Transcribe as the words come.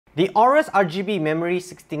The Aorus RGB memory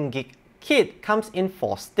 16GB kit comes in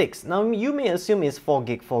 4 sticks. Now you may assume it's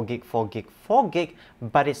 4GB, 4GB, 4GB, 4GB,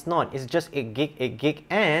 but it's not. It's just 8GB, 8GB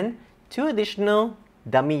and 2 additional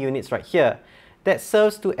dummy units right here that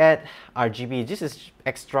serves to add RGB. This is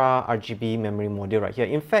extra RGB memory module right here.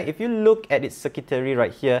 In fact, if you look at its circuitry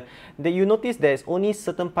right here, that you notice there's only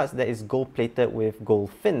certain parts that is gold plated with gold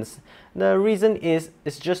fins. The reason is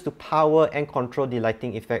it's just to power and control the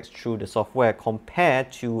lighting effects through the software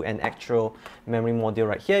compared to an actual memory module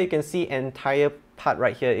right here. You can see entire part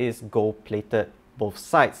right here is gold plated both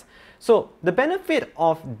sides. So the benefit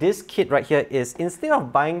of this kit right here is instead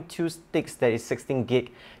of buying 2 sticks that is 16GB,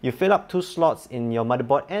 you fill up 2 slots in your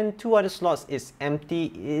motherboard and 2 other slots is empty.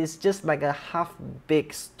 It's just like a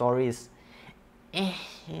half-baked storage.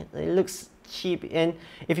 It looks cheap, and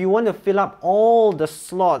if you want to fill up all the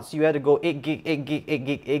slots, you have to go 8GB, 8GB,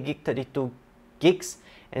 8GB, 8GB, 32 gigs,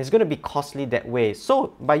 and it's going to be costly that way.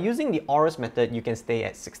 So by using the Aorus method, you can stay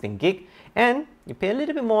at 16GB and you pay a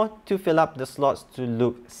little bit more to fill up the slots to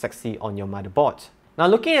look sexy on your motherboard. Now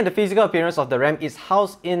looking at the physical appearance of the RAM, it's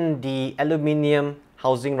housed in the aluminium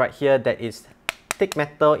housing right here that is thick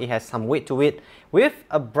metal. It has some weight to it with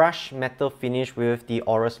a brushed metal finish with the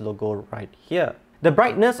Aorus logo right here. The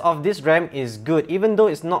brightness of this RAM is good, even though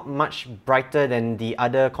it's not much brighter than the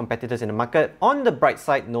other competitors in the market. On the bright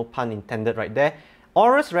side, no pun intended right there,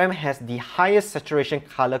 Aorus RAM has the highest saturation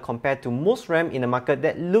color compared to most RAM in the market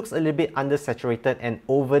that looks a little bit undersaturated and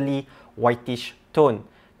overly whitish tone.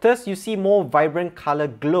 Thus, you see more vibrant color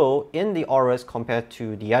glow in the Aorus compared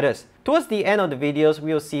to the others. Towards the end of the videos,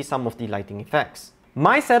 we will see some of the lighting effects.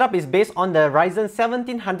 My setup is based on the Ryzen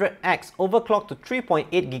 1700X overclocked to 3.8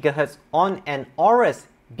 GHz on an Aorus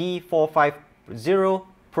B450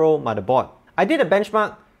 Pro motherboard. I did a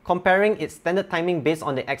benchmark comparing its standard timing based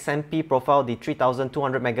on the XMP profile, the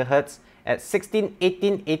 3200 MHz at 16,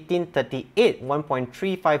 18, 18, 38,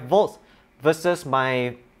 1.35 volts versus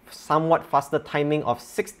my somewhat faster timing of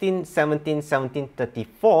 16, 17, 17,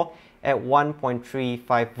 34 at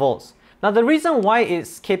 1.35 volts. Now the reason why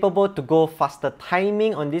it's capable to go faster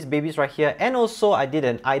timing on these babies right here, and also I did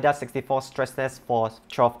an eyyyy 64 stress test for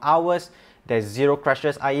 12 hours, there's 0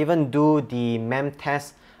 crashes. I even do the MEM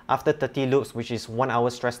test after 30 loops, which is 1 hour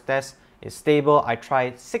stress test. It's stable. I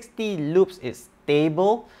tried 60 loops, it's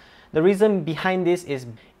stable. The reason behind this is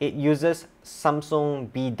it uses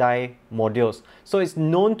Samsung B-die modules. So it's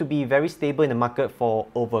known to be very stable in the market for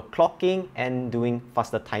overclocking and doing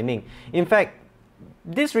faster timing. In fact,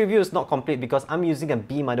 this review is not complete because I'm using a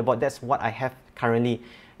B motherboard. That's what I have currently.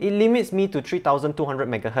 It limits me to 3200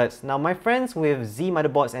 MHz. Now my friends with Z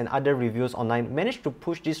motherboards and other reviews online managed to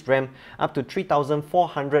push this RAM up to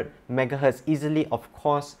 3400 MHz easily, of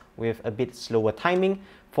course with a bit slower timing.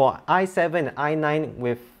 For i7 and i9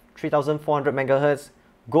 with 3400 MHz,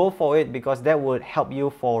 go for it because that would help you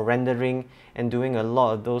for rendering and doing a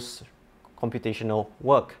lot of those computational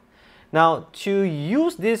work. Now to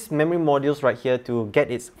use these memory modules right here to get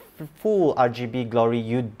its full RGB glory,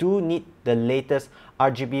 you do need the latest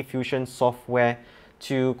RGB Fusion software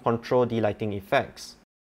to control the lighting effects.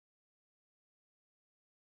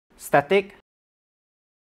 Static,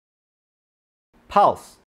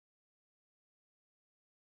 pulse,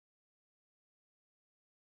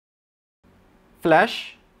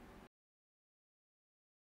 flash,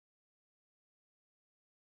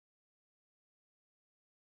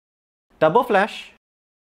 double flash,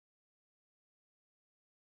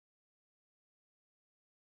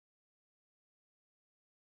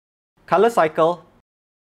 color cycle,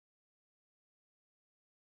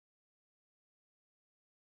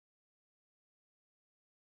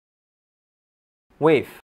 wave,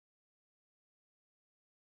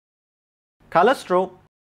 color strobe,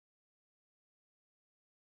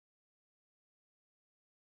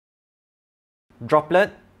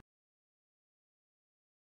 droplet,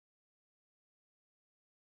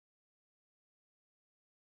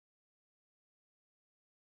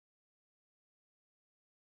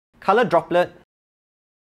 color droplet,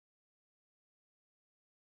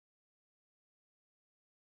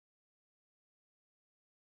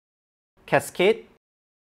 cascade,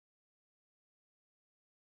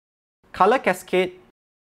 color cascade,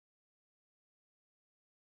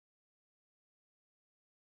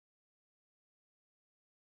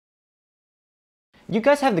 you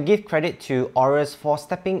guys have to give credit to Aorus for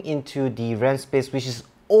stepping into the RAM space, which is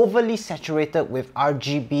overly saturated with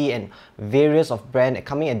RGB and various of brand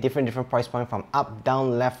coming at different price point, from up,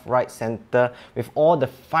 down, left, right, center, with all the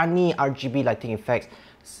funny RGB lighting effects.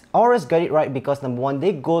 Aorus got it right because number one,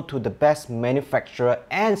 they go to the best manufacturer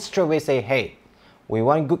and straight away say, hey, We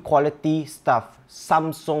want good quality stuff,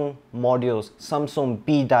 Samsung modules, Samsung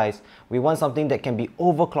B dies. We want something that can be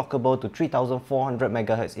overclockable to 3400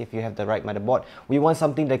 MHz if you have the right motherboard. We want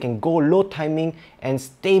something that can go low timing and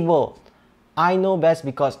stable. I know best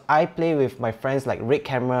because I play with my friends like Red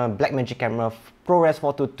Camera, Blackmagic Camera, ProRes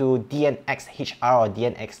 422, DNX HR or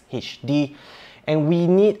DNX HD. And we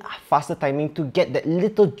need faster timing to get that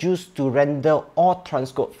little juice to render or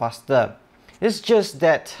transcode faster. It's just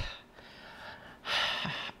that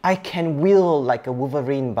I can wheel like a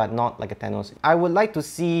Wolverine but not like a Thanos. I would like to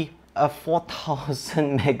see a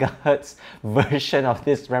 4000 MHz version of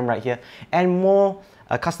this RAM right here and more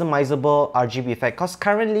customizable RGB effect, because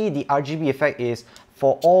currently the RGB effect is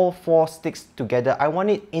for all 4 sticks together. I want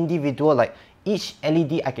it individual, like each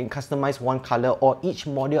LED I can customize one color, or each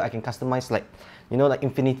module I can customize, like, you know, like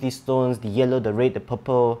infinity stones, the yellow, the red, the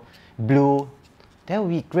purple, blue. That would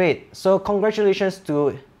be great. So congratulations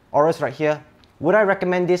to Aorus right here. Would I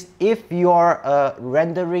recommend this if you're a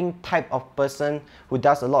rendering type of person who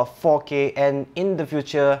does a lot of 4K and in the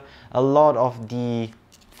future a lot of the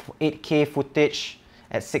 8K footage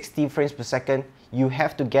at 60 frames per second? You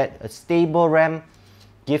have to get a stable RAM.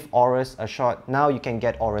 Give Aorus a shot. Now you can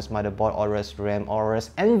get Aorus motherboard, Aorus RAM, Aorus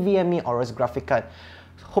NVMe, Aorus graphic card.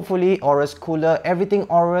 Hopefully Aorus cooler, everything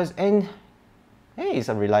Aorus, and hey, it's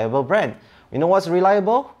a reliable brand. You know what's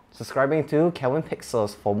reliable? Subscribing to Kelvin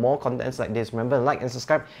Pixels for more contents like this. Remember, like and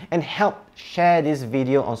subscribe and help share this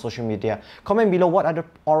video on social media. Comment below what other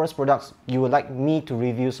Aorus products you would like me to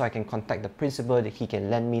review so I can contact the principal that he can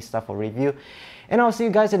lend me stuff for review. And I'll see you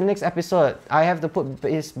guys in the next episode. I have to put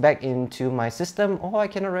this back into my system or I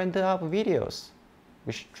cannot render out videos.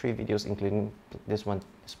 Which 3 videos including this one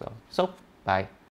as well. So, bye.